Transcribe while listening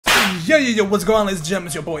Yo, what's going on, ladies and gentlemen?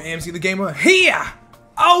 It's your boy MC the Gamer here!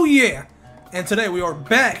 Oh yeah! And today we are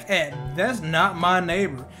back at That's Not My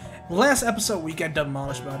Neighbor. Last episode we got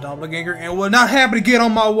demolished by a Doppelganger and will not happen to get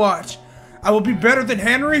on my watch. I will be better than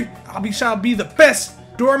Henry. Shall be the best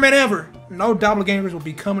doorman ever. No Doppelgangers will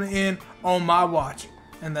be coming in on my watch.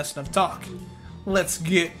 And that's enough talk. Let's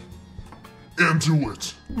get into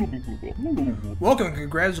it. Welcome and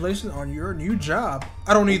congratulations on your new job.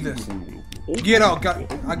 I don't need this. Get out.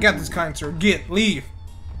 I got this, kind sir. Leave.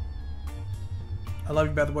 I love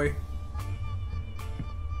you, by the way.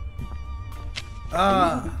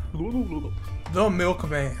 The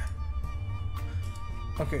milkman.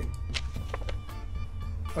 Okay.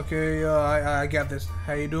 Okay, I got this.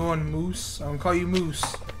 How you doing, Moose? I'm gonna call you Moose.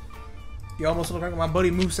 You almost look like my buddy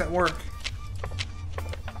Moose at work.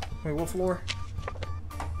 Wait, what floor?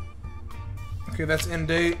 Okay, that's in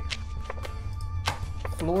date.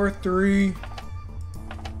 Floor 3.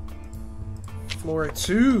 Floor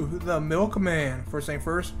 2, the milkman. First thing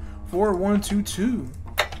first, 4122.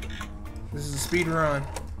 This is a speed run.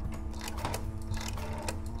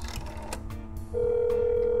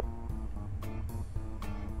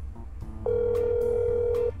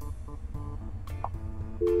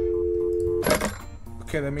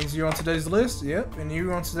 Okay, that means you're on today's list. Yep, and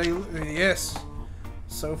you're on today. Yes.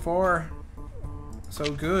 So far,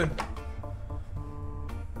 so good.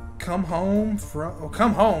 Come home.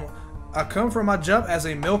 I come from my job as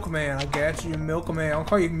a milkman. I got you, milkman. I'll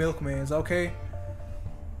call you milkmans, okay?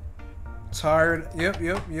 Tired.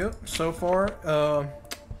 Yep. So far,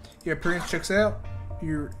 your appearance checks out.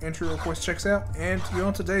 Your entry request checks out. And you're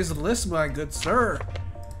on today's list, my good sir.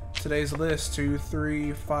 Today's list: 2,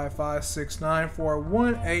 3, 5, 5, 6, 9, 4,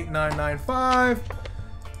 1, 8, 9, 9, 5.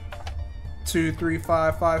 2, 3,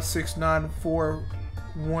 5, 5, 6, 9, 4,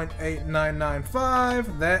 1, 8, 9, 9,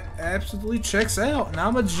 5. That absolutely checks out, and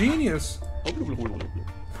I'm a genius.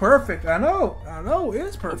 Perfect. I know.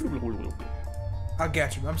 It's perfect. I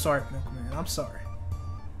got you. I'm sorry, milkman. I'm sorry.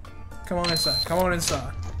 Come on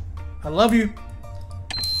inside. I love you.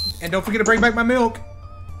 And don't forget to bring back my milk.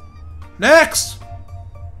 Next.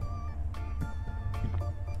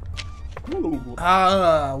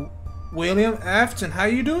 William Afton, how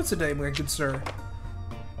you doing today, my good sir?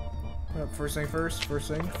 First thing first.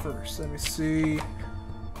 Let me see.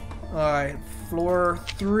 Alright, floor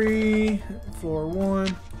 3, floor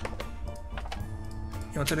 1.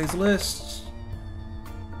 You on today's list?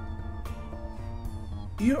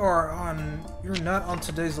 You're not on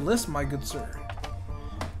today's list, my good sir.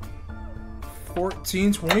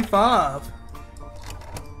 1425.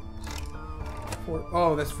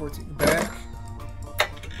 Oh, that's 14. Back.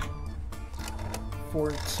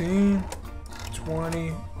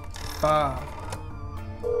 1425.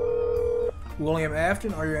 William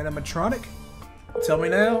Afton, are you an animatronic? Tell me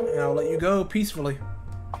now, and I'll let you go peacefully.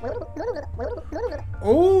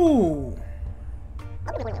 Oh!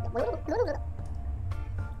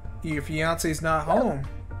 Your fiance's not home.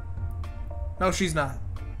 No, she's not.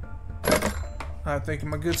 Thank you,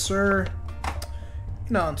 my good sir.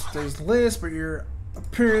 You're not on today's list, but your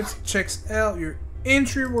appearance checks out. Your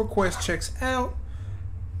entry request checks out.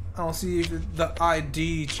 I don't see if the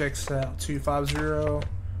ID checks out. 250.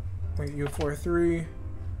 Wait, you 43.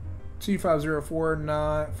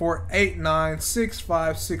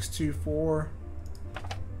 250-489-65624.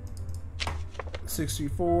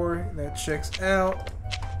 624. That checks out.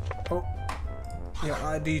 Oh. Your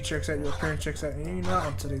ID checks out, your appearance checks out, and you're not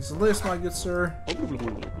on today's list, my good sir.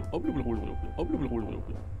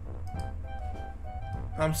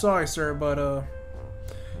 I'm sorry, sir, but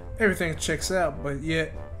everything checks out, but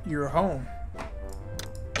yet you're home.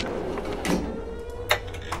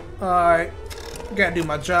 Alright, gotta do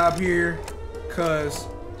my job here, cause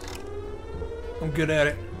I'm good at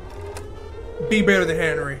it. Be better than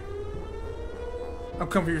Henry. I'll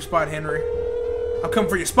come for your spot, Henry. I'll come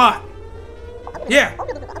for your spot. Yeah,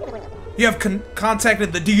 you have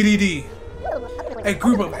contacted the D.D.D. A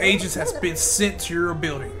group of agents has been sent to your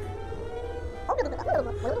building.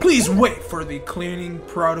 Please wait for the cleaning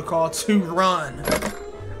protocol to run.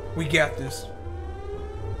 We got this.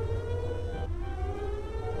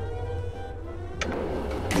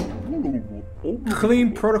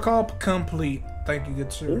 Clean protocol complete. Thank you,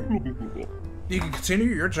 good sir. You can continue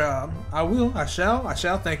your job. I will. I shall.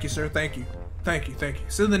 Thank you, sir. Thank you.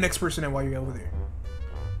 Send the next person in while you're over there.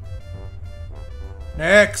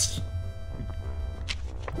 Next.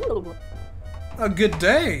 A good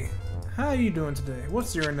day. How are you doing today?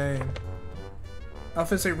 What's your name? I'll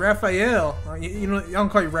say Raphael. You know, I'll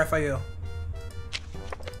call you Raphael.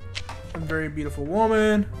 A very beautiful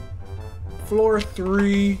woman. Floor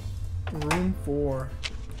 3, room 4.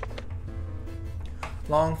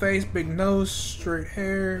 Long face, big nose, straight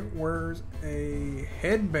hair, wears a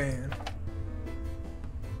headband.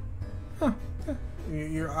 Huh.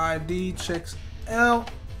 Your ID checks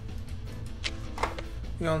out.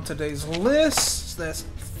 You're on today's list. That's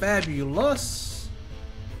fabulous.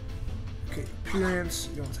 Okay, appearance.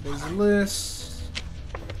 You're on today's list.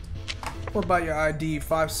 What about your ID?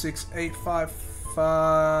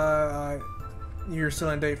 56855. Your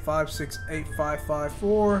selling date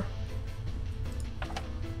 5685554.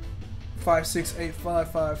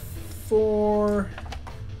 5685554.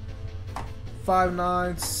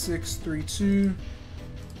 59632.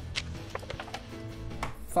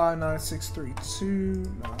 59632.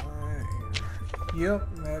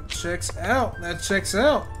 Yep, that checks out. That checks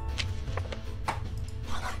out.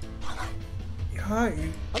 Hi.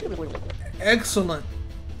 Excellent.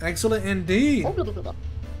 Excellent indeed.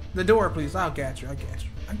 The door, please. I'll get you. I got you.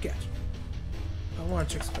 I got you. I want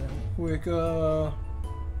to check something quick.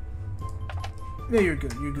 Yeah, you're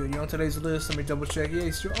good. You're good. You're on today's list. Let me double check.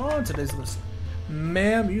 Yes, you're on today's list.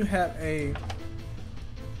 Ma'am, you have a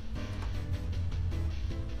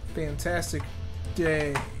fantastic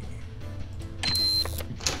day.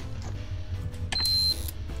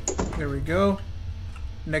 There we go.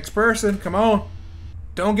 Next person. Come on.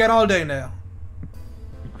 Don't get all day now.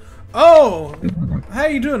 Oh! How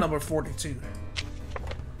you doing, number 42?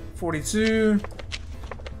 42.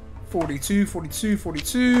 42, 42,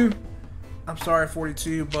 42. I'm sorry,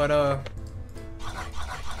 42, but,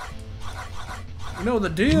 you know the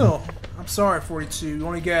deal. I'm sorry, 42. You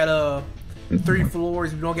only got, 3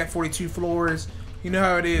 floors. You don't get 42 floors. You know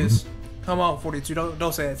how it is. Come on, 42.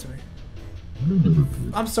 Don't say that to me.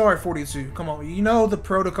 I'm sorry, 42. Come on. You know the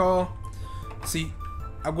protocol. See,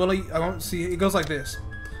 I won't see. It goes like this.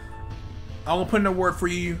 I won't put in a word for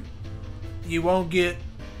you. You won't get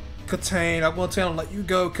contained. I'm gonna tell him to let you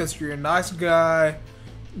go because you're a nice guy.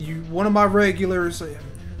 You one of my regulars.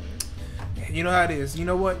 You know how it is. You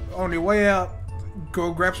know what? On your way out,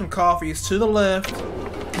 go grab some coffee. It's to the left,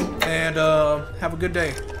 and have a good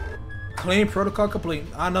day. Clean protocol complete.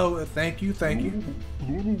 I know. Thank you. Thank you.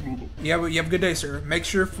 Yeah, but you have a good day, sir. Make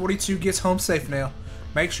sure 42 gets home safe now.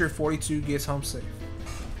 Make sure 42 gets home safe.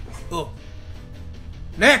 Oh.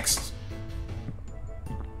 Next.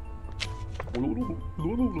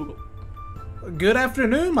 Good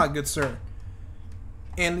afternoon, my good sir.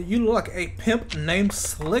 And you look like a pimp named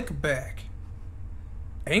Slickback.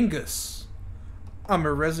 Angus. I'm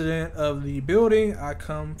a resident of the building. I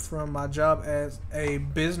come from my job as a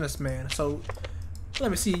businessman. So,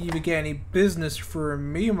 let me see if you got any business for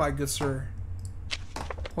me, my good sir.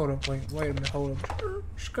 Hold up, wait a minute, hold up.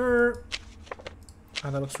 Skirt.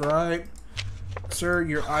 Oh, that looks right. Sir,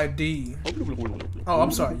 your ID. Oh,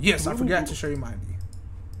 I'm sorry. Yes, I forgot to show you my ID.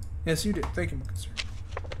 Yes, you did. Thank you, my good sir.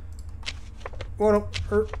 What up?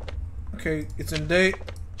 Okay, it's in date.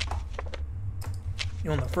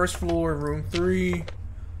 You're on the first floor, room 3.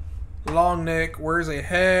 Long neck, wears a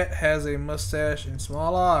hat, has a mustache, and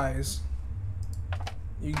small eyes.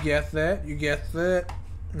 You get that? You get that?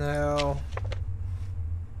 Now,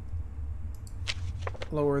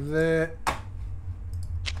 lower that.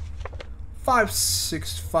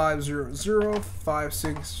 56500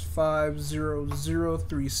 56500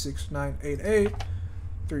 36988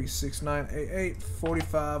 36988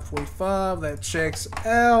 4545. That checks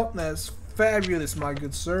out. That's fabulous, my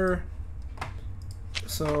good sir.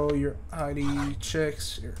 So your ID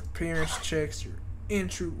checks, your appearance checks, your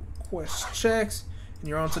entry request checks, and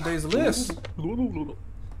you're on today's list.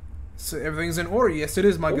 So everything's in order. Yes, it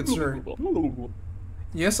is, my good sir.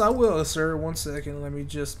 Yes, I will, sir. 1 second. Let me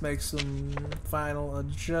just make some final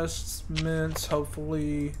adjustments.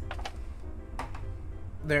 Hopefully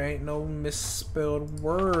there ain't no misspelled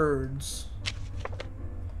words.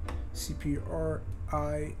 CPRIA.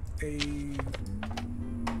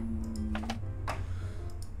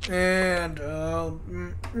 And,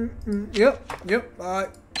 yep.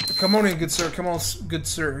 Come on in, good sir. Come on, good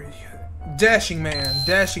sir. Dashing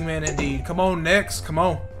man indeed. Come on, next. Come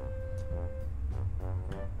on.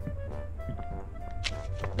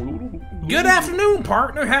 Good afternoon,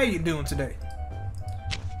 partner. How you doing today?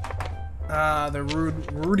 The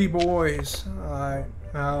Rudy boys.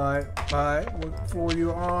 Alright. What floor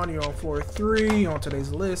you on? You're on floor 3. You're on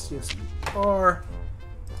today's list. Yes, you are.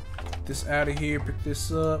 Get this out of here. Pick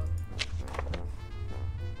this up.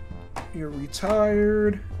 You're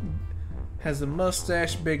retired. Has a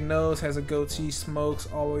mustache, big nose, has a goatee, smokes,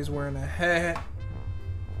 always wearing a hat.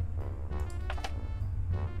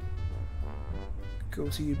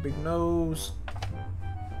 Goatee, big nose,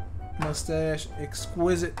 mustache,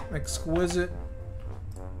 exquisite.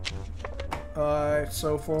 Alright,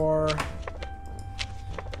 so far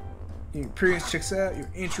Your appearance checks out. Your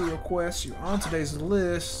entry request. You're on today's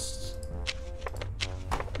list.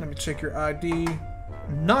 Let me check your ID.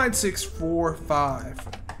 9645.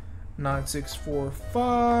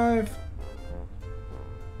 9645.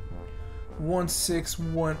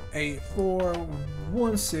 16184.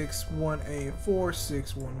 16184.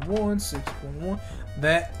 611. 611.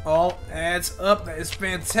 That all adds up. That is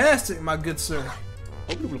fantastic, my good sir.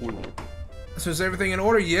 So is everything in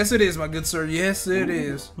order? Yes, it is, my good sir. Yes, it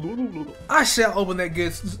is. I shall open that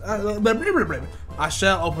I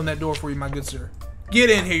shall open that door for you, my good sir. Get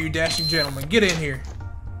in here, you dashing gentleman. Get in here.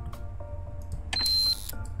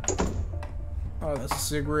 Oh, that's a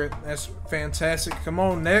cigarette. That's fantastic. Come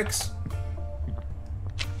on, next.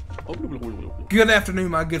 Good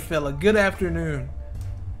afternoon, my good fella. Good afternoon.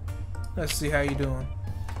 Let's see how you doing.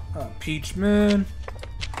 Peachman.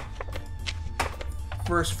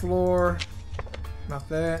 First floor. Not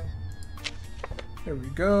that. There we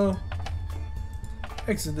go.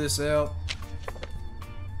 Exit this out.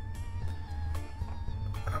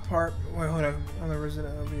 Apartment. Wait, hold on. I'm the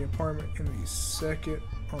resident of the apartment in the second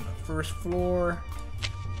on the first floor.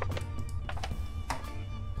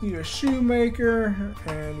 You're a shoemaker,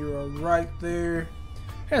 and you're right there.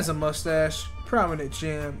 Has a mustache, prominent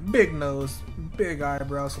chin, big nose, big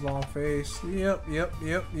eyebrows, long face. Yep.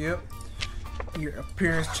 Your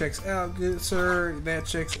appearance checks out, good sir. That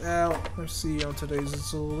checks out. Let's see on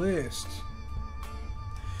today's list.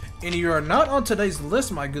 And you are not on today's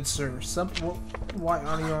list, my good sir. Why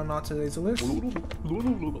aren't you on today's list?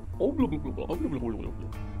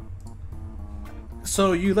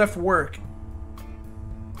 So you left work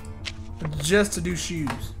just to do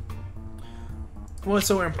shoes. What's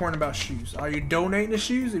so important about shoes? Are you donating the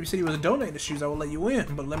shoes? If you said you was donating the shoes, I will let you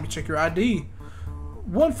in. But let me check your ID.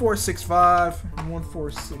 1465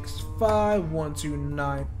 1465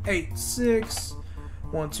 12986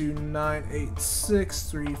 12986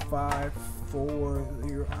 354.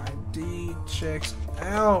 Your ID checks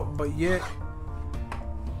out, but yet.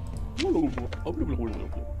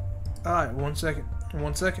 Alright, 1 second.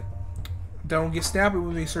 1 second. Don't get snappy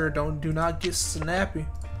with me, sir. Do not get snappy.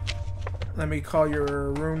 Let me call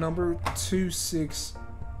your room number.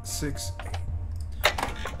 2668.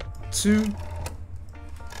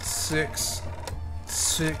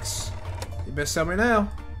 266. You best tell me now,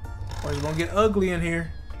 or it's gonna get ugly in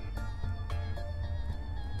here.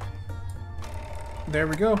 There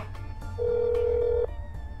we go.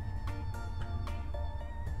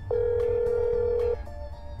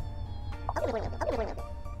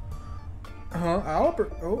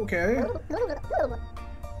 Albert. Okay.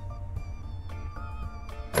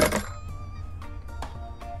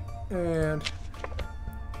 And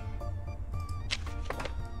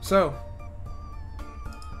so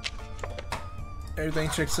everything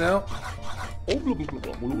checks out.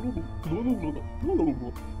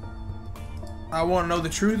 I want to know the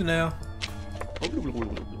truth now.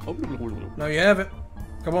 No, you haven't.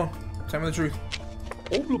 Come on, tell me the truth.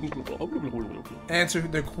 Answer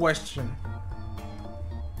the question.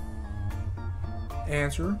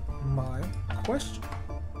 Answer my question.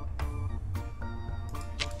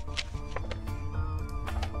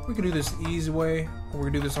 We can do this the easy way, or we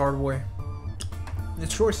can do this hard way. The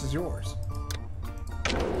choice is yours.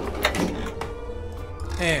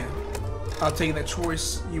 And I'll take that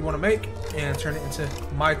choice you want to make and turn it into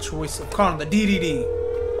my choice of calling the D.D.D.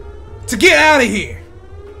 to get out of here.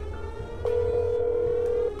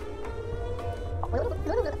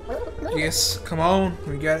 Yes, come on.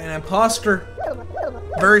 We got an imposter.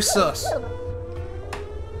 Very sus.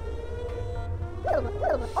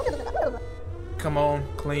 Come on,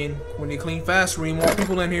 clean. We need to clean fast. We need more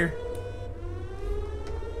people in here.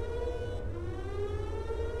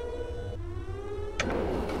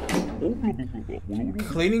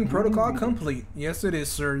 Cleaning protocol complete. Yes, it is,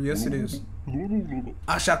 sir. Yes, it is.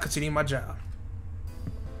 I shall continue my job.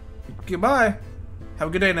 Goodbye. Have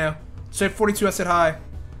a good day now. Said 42. I said hi.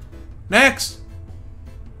 Next.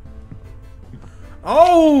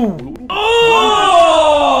 Oh.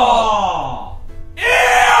 Oh.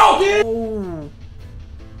 Ew.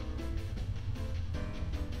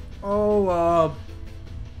 Oh.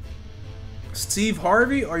 Steve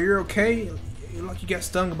Harvey, are you okay? You look like you got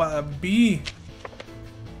stung by a bee.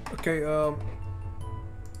 Okay,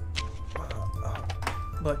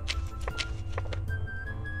 but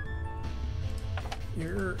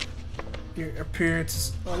your appearance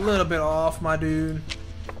is a little bit off, my dude.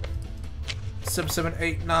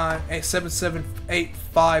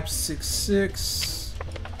 778-566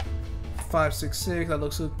 566. That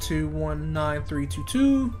looks like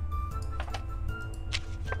 219322.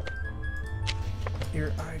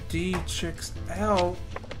 Your ID checks out.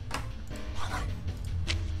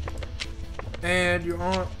 And you're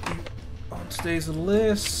on today's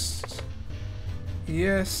list.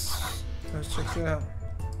 Yes. Let's check that out.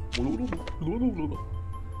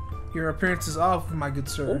 Your appearance is off, my good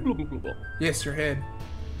sir. Yes, your head.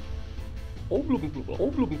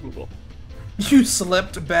 You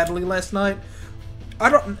slept badly last night. I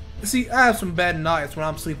don't see. I have some bad nights when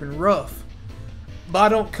I'm sleeping rough, but I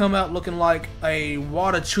don't come out looking like a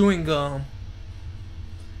wad of chewing gum.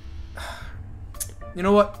 You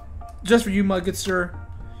know what? Just for you, my good sir.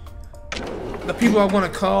 The people I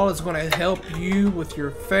want to call is going to help you with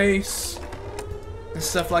your face and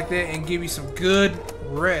stuff like that, and give you some good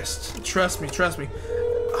rest. Trust me, trust me.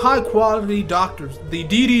 High quality doctors. The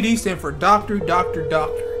D.D.D stand for doctor, doctor,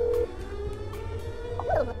 doctor.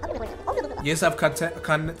 Yes, I've contacted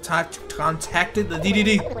the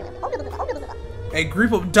D.D.D. A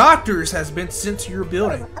group of doctors has been sent to your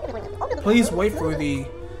building. Please wait for the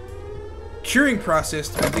curing process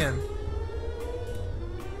to begin.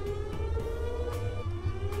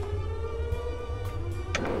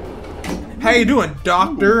 How you doing,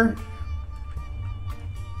 doctor?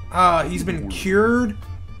 He's been cured.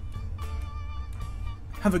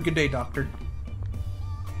 Have a good day, doctor.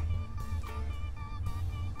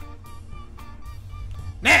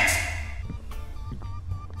 Next!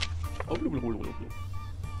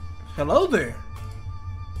 Hello there.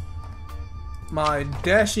 My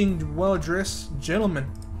dashing, well-dressed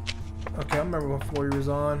gentleman. Okay, I remember what floor he was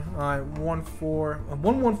on. Alright,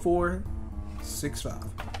 11465.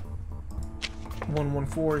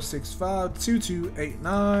 11465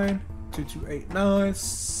 2289 2289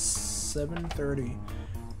 730.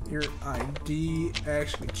 Your ID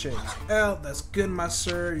actually checks out. That's good, my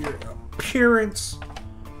sir. Your appearance: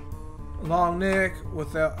 long neck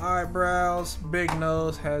without eyebrows, big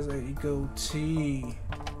nose, has a goatee.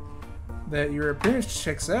 That your appearance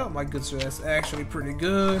checks out, my good sir. That's actually pretty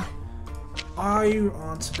good. Are you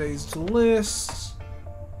on today's list?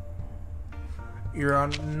 You're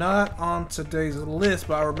not on today's list,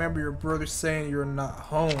 but I remember your brother saying you're not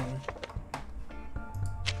home.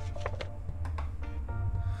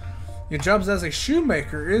 Your job's as a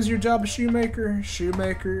shoemaker. Is your job a shoemaker?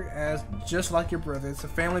 Shoemaker, as just like your brother. It's a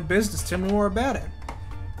family business. Tell me more about it.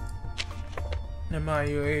 Am I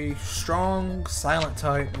a strong, silent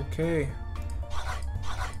type? Okay.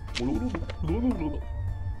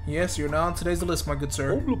 Yes, you're not on today's list, my good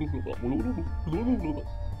sir.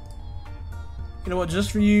 You know what? Just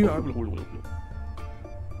for you,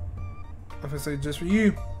 if I say just for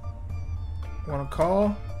you, I want to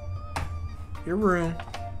call your room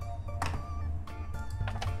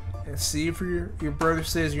and see if your brother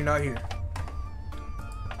says you're not here.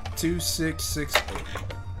 2668.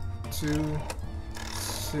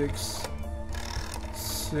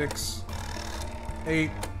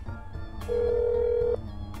 2668.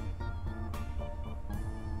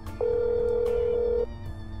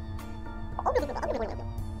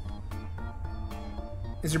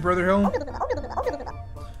 Is your brother home?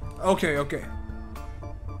 Okay, okay.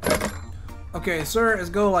 Okay, sir,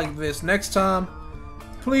 let's go like this. Next time,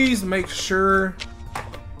 please make sure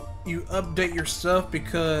you update your stuff,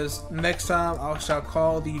 because next time I shall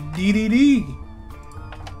call the D.D.D.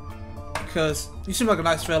 Because you seem like a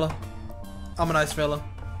nice fella. I'm a nice fella.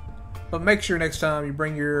 But make sure next time you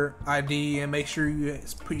bring your ID and make sure you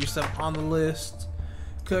put yourself on the list.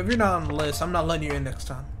 Because if you're not on the list, I'm not letting you in next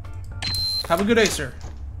time. Have a good day, sir.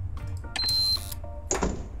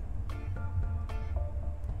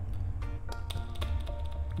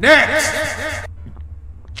 Next!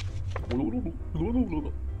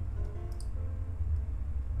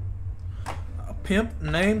 A pimp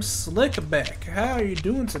named Slickback. How are you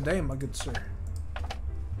doing today, my good sir?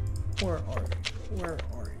 Where are you? Where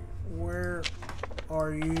are you? Where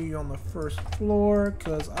are you? You on the first floor?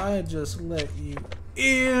 Because I just let you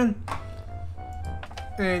in.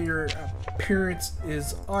 And your appearance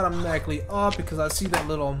is automatically off because I see that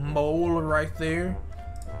little mole right there.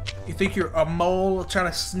 You think you're a mole trying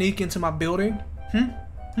to sneak into my building?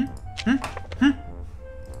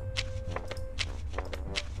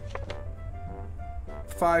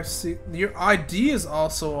 5, 6. Your ID is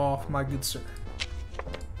also off, my good sir.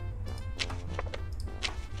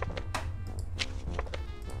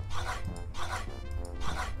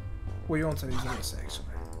 What you on today's list, actually?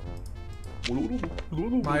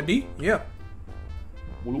 My ID? Yeah.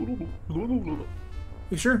 You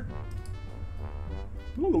sure?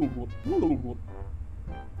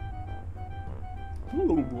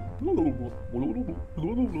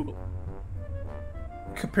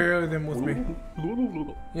 Compare them with me.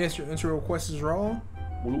 Yes, your intro request is wrong.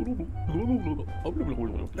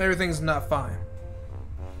 Everything's not fine.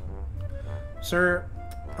 Sir,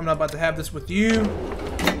 I'm not about to have this with you.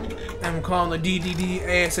 And I'm calling the D.D.D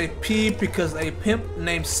ASAP because a pimp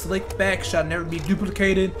named Slickback shall never be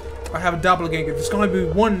duplicated or have a doppelganger. There's going to be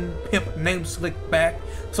one pimp named Slickback.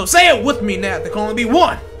 So say it with me now. There can only be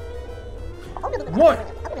one. One.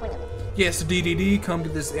 Yes, the D.D.D. come to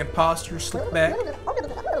this imposter Slickback.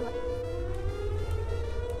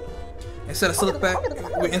 Instead of Slickback,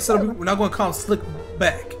 we're not going to call him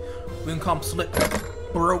Slickback. We're going to call him Slick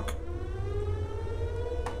Broke.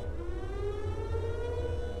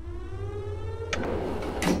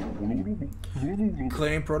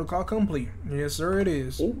 Clearing protocol complete. Yes, sir, it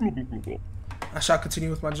is. I shall continue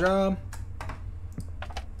with my job.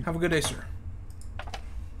 Have a good day, sir.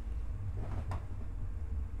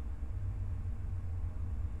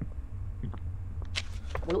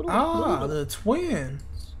 Ah, the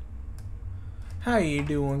twins. How you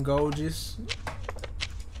doing, gorgeous?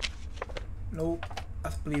 Nope. I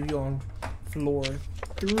believe you're on floor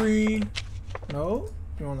 3. No,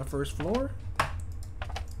 you're on the first floor.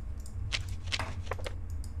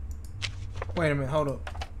 Wait a minute, hold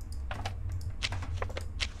up.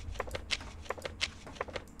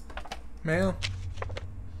 Ma'am.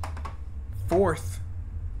 4th.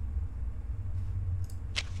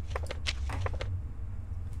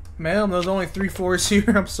 Ma'am, there's only 3 floors here.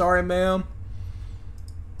 I'm sorry, ma'am.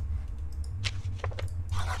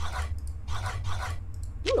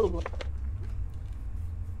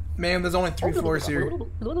 Ma'am, there's only 3 floors here.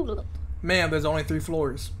 Ma'am, there's only 3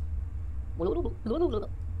 floors.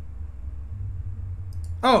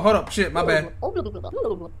 Oh, hold up. Shit, my bad. Hold up,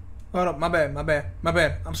 my bad, my bad. My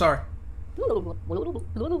bad. I'm sorry. Oh,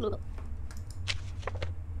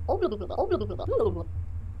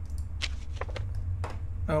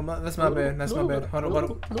 that's my bad. That's my bad. Hold up,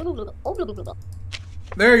 hold up.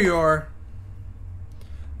 There you are.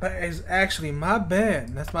 That is actually my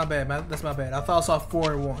bad. That's my bad. That's my bad. I thought I saw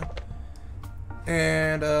 4 and 1.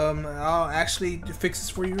 And I'll actually fix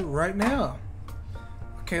this for you right now.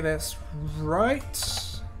 Okay, that's right.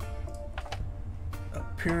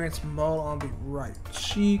 Appearance mole on the right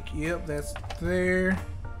cheek. Yep, that's there.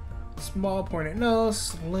 Small pointed nose,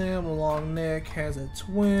 slim long neck, has a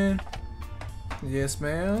twin. Yes,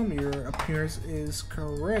 ma'am, your appearance is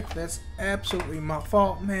correct. That's absolutely my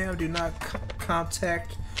fault, ma'am. Do not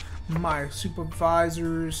contact my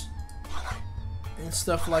supervisors and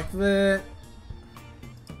stuff like that.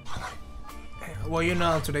 Well, you're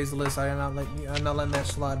not on today's list. I'm not letting that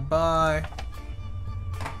slide by.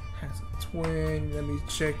 Has a twin. Let me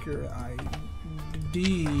check your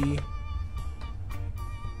ID.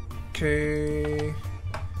 Okay.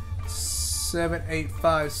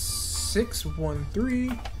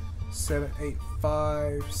 785-613.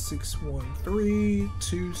 785-613.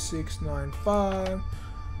 2695.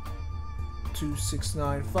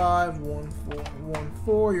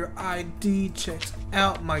 2695-1414. Your ID checks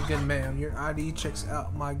out, my good ma'am. Your ID checks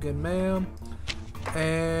out, my good ma'am.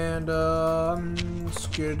 And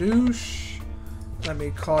skadoosh. Let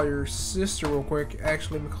me call your sister real quick.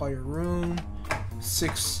 Actually, let me call your room.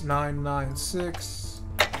 6996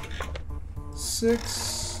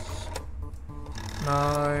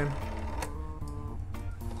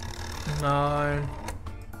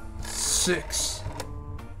 69996.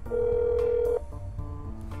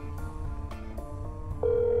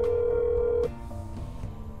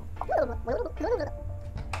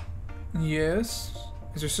 Yes.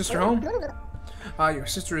 Is your sister home? Your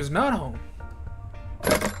sister is not home.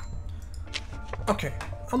 Okay,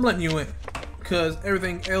 I'm letting you in because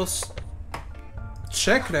everything else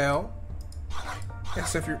checked out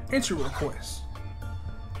except your entry request.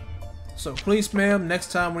 So please, ma'am,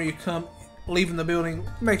 next time when you come leaving the building,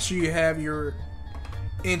 make sure you have your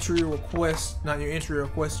entry request, not your entry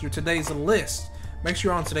request, your today's list. Make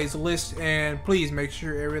sure you're on today's list, and please make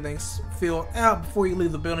sure everything's filled out before you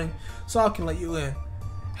leave the building so I can let you in.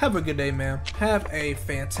 Have a good day, ma'am. Have a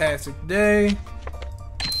fantastic day.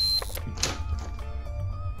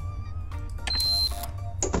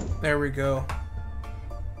 There we go.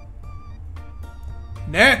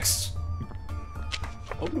 Next!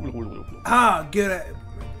 Get it.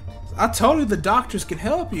 I told you the doctors can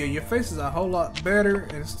help you. Your face is a whole lot better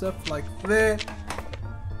and stuff like that.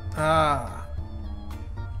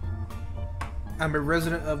 I'm a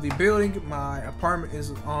resident of the building. My apartment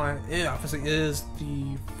is on, obviously is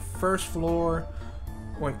the first floor.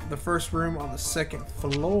 Wait, the first room on the second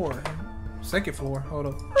floor. Second floor, hold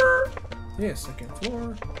up. Yeah, second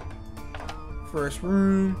floor. First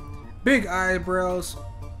room. Big eyebrows.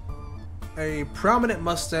 A prominent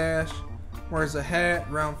mustache. Wears a hat,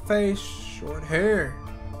 round face, short hair.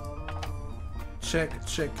 Check,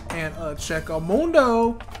 and check a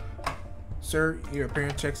mundo. sir. Your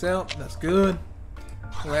appearance checks out. That's good.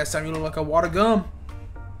 Last time you looked like a water gum.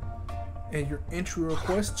 And your entry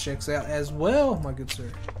request checks out as well, my good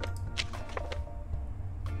sir.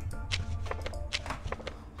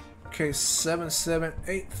 Okay,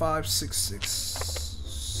 778566.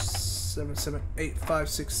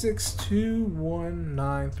 778566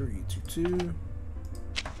 219322.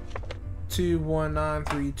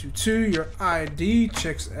 219322. Your ID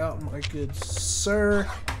checks out, my good sir.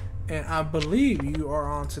 And I believe you are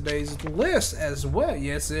on today's list as well.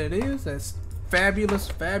 Yes, it is. That's fabulous,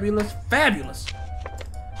 fabulous, fabulous.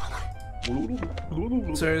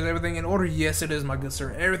 Sir, is everything in order? Yes, it is, my good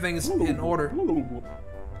sir. Everything is in order.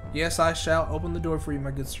 Yes, I shall open the door for you,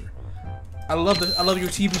 my good sir. I love your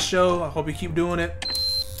TV show. I hope you keep doing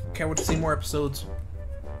it. Can't wait to see more episodes.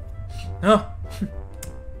 Oh,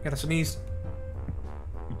 gotta sneeze.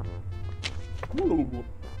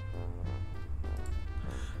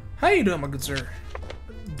 How you doing, my good sir?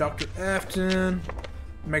 Dr. Afton.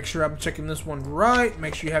 Make sure I'm checking this one right.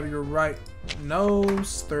 Make sure you have your right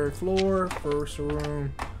nose. 3rd floor, 1st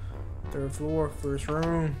room. 3rd floor, 1st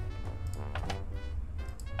room.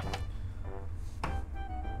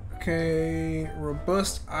 Okay,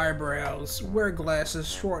 robust eyebrows. Wear glasses,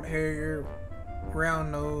 short hair,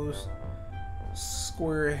 round nose,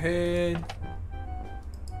 square head.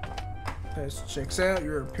 That checks out.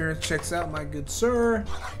 Your appearance checks out, my good sir.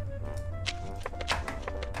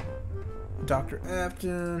 Dr.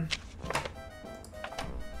 Afton.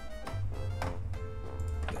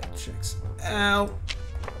 That checks out.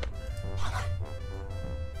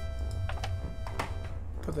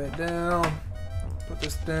 Put that down. Put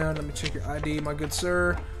this down. Let me check your ID, my good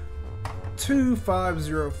sir.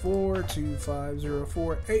 2504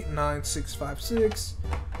 2504 89656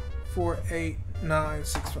 489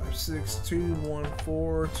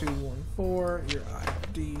 214 214. Your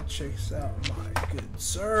ID checks out, my good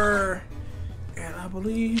sir. And I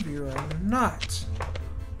believe you are not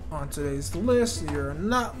on today's list. You're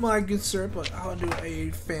not, my good sir, but I'll do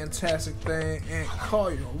a fantastic thing and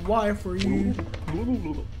call your wife for you.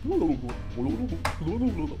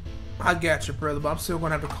 I got you, brother, but I'm still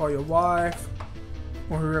gonna have to call your wife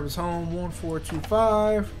when whoever's home.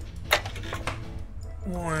 1425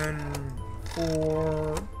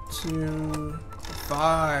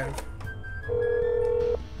 1425.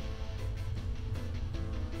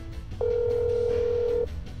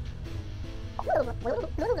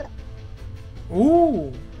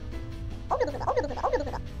 Ooh.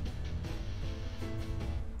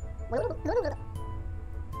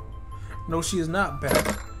 No, she is not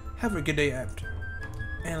bad. Have a good day after.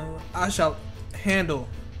 And I shall handle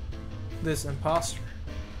this imposter.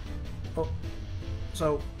 Oh,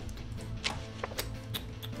 so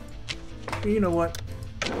you know what?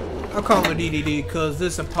 I'll call him the D.D.D because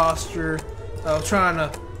this imposter trying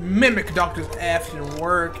to mimic Dr. Afton's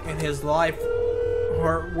work and his life,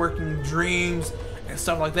 her working dreams and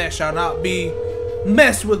stuff like that shall not be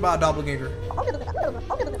messed with by a doppelganger.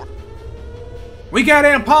 We got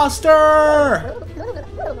an imposter!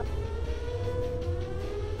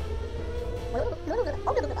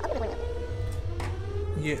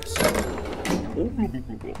 Yes.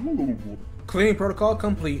 Cleaning protocol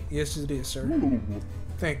complete. Yes, it is, sir.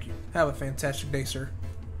 Thank you. Have a fantastic day, sir.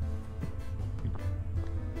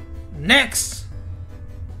 Next!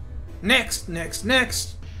 Next.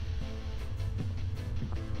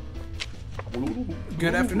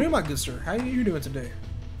 Good afternoon, my good sir. How are you doing today?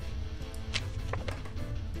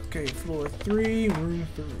 Okay, floor 3, room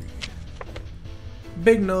 3.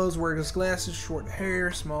 Big nose, wears glasses, short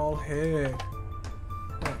hair, small head.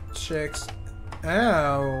 That checks.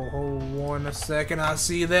 Ow, hold on a second. I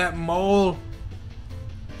see that mole.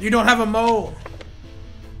 You don't have a mole.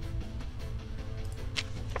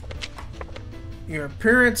 Your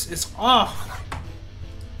appearance is off.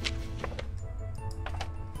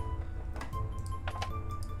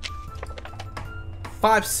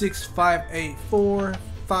 Five, 6, 5, 8, 4,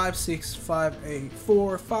 5, 6, 5, 8,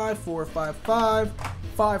 4, 5, 4, 5, 5,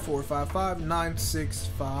 5, 4, 5, 5, 9, 6,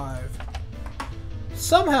 5.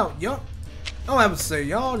 Somehow, y'all, I have to say,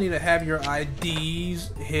 y'all need to have your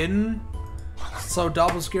IDs hidden so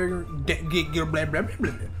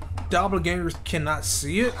doppelgangers cannot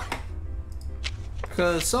see it.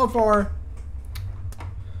 Because so far,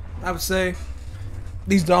 I would say,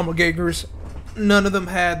 these doppelgangers, none of them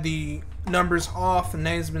had the numbers off, the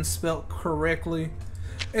names been spelled correctly,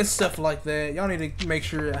 and stuff like that. Y'all need to make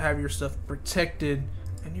sure to have your stuff protected,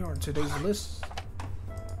 and you're on today's list.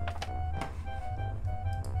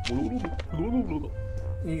 You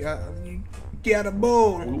got a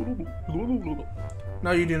bone.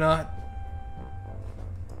 No, you do not.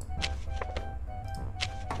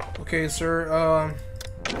 Okay, sir.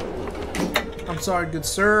 I'm sorry, good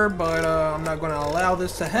sir, but I'm not going to allow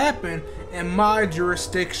this to happen in my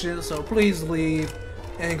jurisdiction, so please leave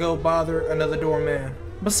and go bother another doorman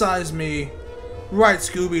besides me. Right,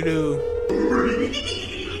 Scooby-Doo?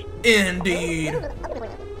 Indeed.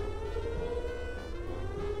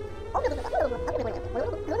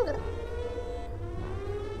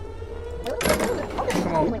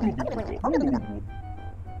 Come on.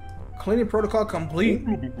 Cleaning protocol complete.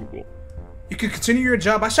 You can continue your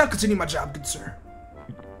job. I shall continue my job, good sir.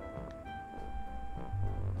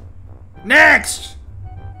 Next!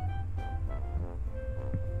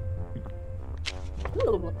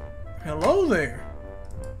 Hello there.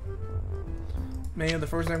 Man, the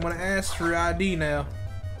first thing I'm gonna ask for your ID now.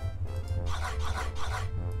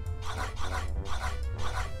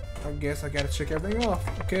 I guess I gotta check everything off.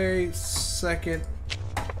 Okay, second.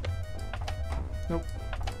 Nope.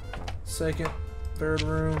 Second, third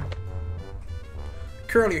room.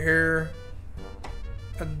 Curly hair.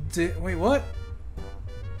 Wait, what?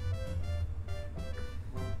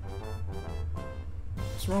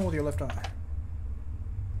 What's wrong with your left eye?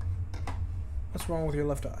 What's wrong with your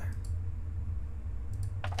left eye?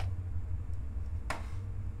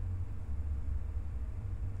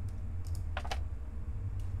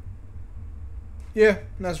 Yeah,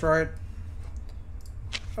 that's right.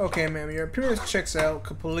 Okay, ma'am, your appearance checks out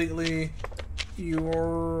completely.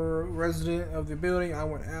 You're a resident of the building. I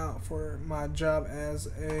went out for my job as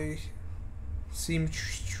a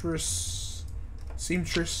seamstress.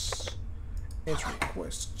 Entry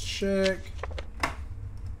request check.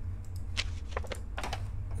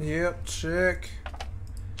 Yep, check.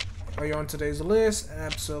 Are you on today's list?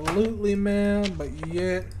 Absolutely, ma'am. But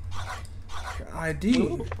yet, your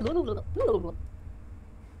ID.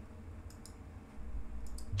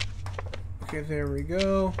 Okay, there we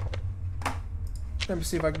go. Let me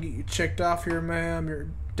see if I can get you checked off here, ma'am. Your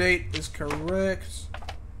date is correct.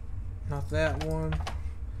 Not that one.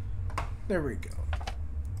 There we go.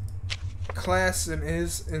 Class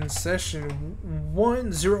is in session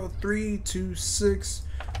 10326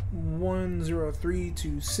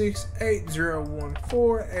 10326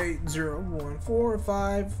 8014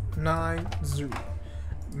 8014590.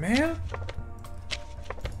 Ma'am,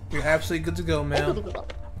 you're absolutely good to go, ma'am.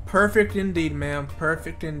 Perfect indeed, ma'am.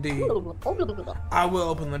 Perfect indeed. I will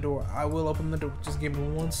open the door. I will open the door. Just give me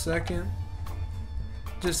 1 second.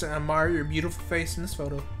 Just to admire your beautiful face in this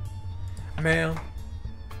photo. Ma'am,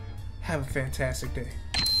 have a fantastic day.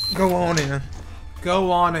 Go on in.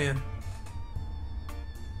 Go on in.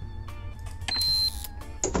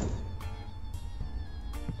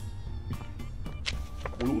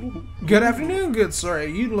 Good afternoon, good sir.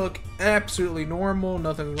 You look absolutely normal.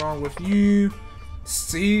 Nothing's wrong with you.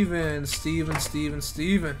 Steven.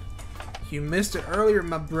 You missed it earlier,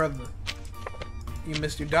 my brother. You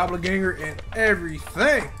missed your doppelganger and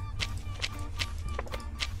everything.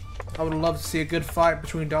 I would love to see a good fight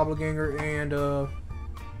between doppelganger and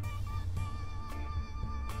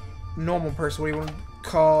normal person. What do you want to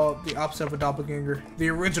call the opposite of a doppelganger? The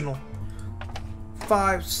original.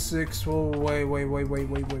 5, 6. Oh, wait.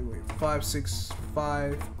 5, 6,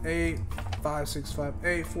 5, 8. 5, 6, 5,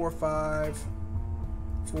 8. 4, 5.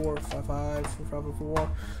 4, 5, 5, 4, 5,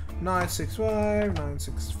 4, 9, 6, 5, 9,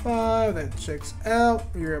 6, 5. That checks out.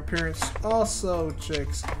 Your appearance also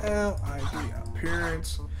checks out. ID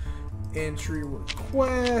appearance. Entry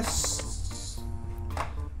requests.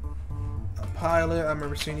 A pilot. I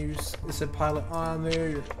remember seeing you. It said pilot on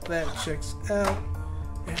there. That checks out.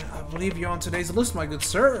 And I believe you're on today's list, my good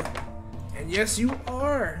sir. And yes, you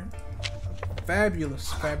are.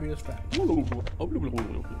 Fabulous.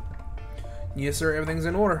 Yes, sir. Everything's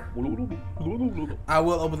in order. I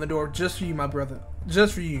will open the door just for you, my brother.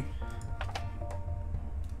 Just for you.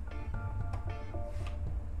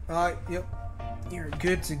 Alright, yep. You're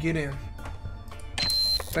good to get in.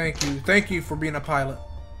 Thank you. Thank you for being a pilot.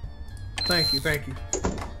 Thank you.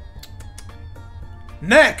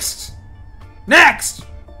 Next!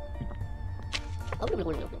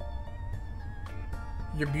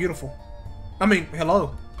 You're beautiful. I mean,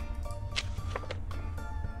 hello.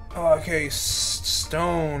 Okay,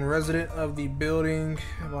 Stone, resident of the building.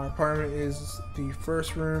 My apartment is the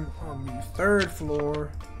first room on the 3rd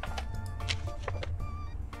floor.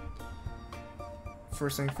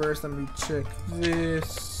 First thing first, let me check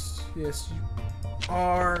this. Yes, you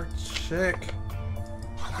are. Check.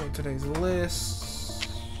 On today's list.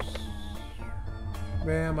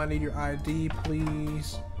 Ma'am, I need your ID,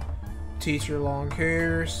 please. Teacher, long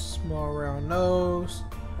hair, small round nose.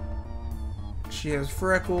 She has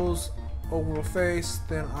freckles, oval face,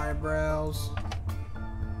 thin eyebrows.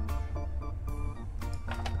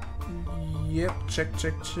 Yep, check,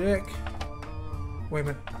 check, check. Wait a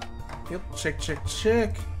minute. Yep, check, check,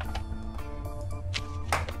 check.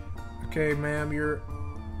 Okay, ma'am, your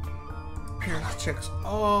appearance check's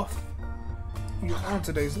off. You're on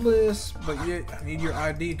today's list, but yet I need your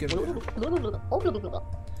ID. It's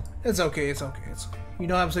okay, it's okay, it's okay. You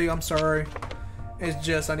know what I'm saying? I'm sorry. It's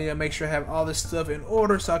just I need to make sure I have all this stuff in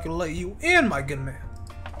order so I can let you in, my good man.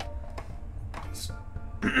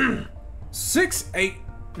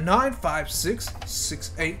 68956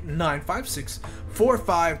 68956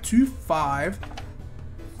 4525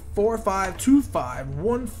 4525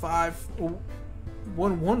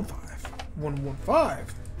 115.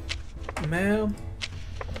 Ma'am.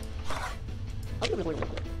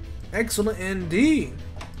 Excellent indeed.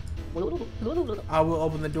 I will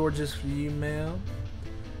open the door just for you, ma'am.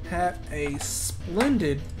 Have a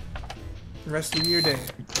splendid rest of your day.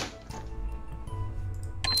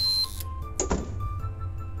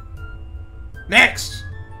 Next!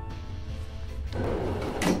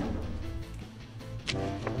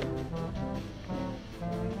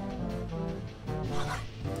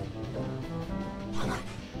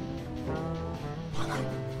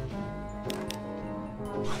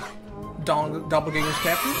 Doppelganger's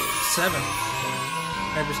captured? 7.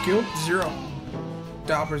 Members killed? 0.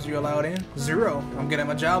 Doppers you allowed in? 0. I'm good at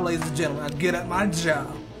my job, ladies and gentlemen. I'm good at my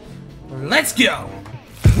job. Let's go!